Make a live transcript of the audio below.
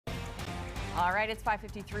All right, it's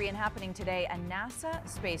 5:53 and happening today. A NASA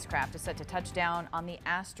spacecraft is set to touch down on the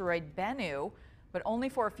asteroid Bennu, but only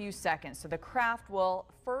for a few seconds. So the craft will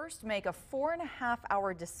first make a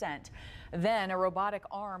 4.5-hour descent. Then a robotic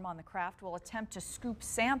arm on the craft will attempt to scoop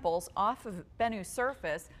samples off of Bennu's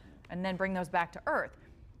surface and then bring those back to Earth.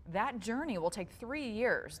 That journey will take 3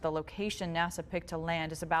 years. The location NASA picked to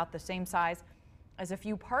land is about the same size as a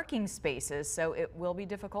few parking spaces, so it will be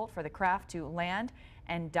difficult for the craft to land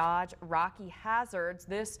and dodge rocky hazards.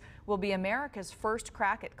 This will be America's first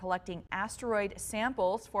crack at collecting asteroid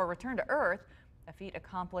samples for return to Earth, a feat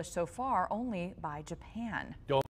accomplished so far only by Japan.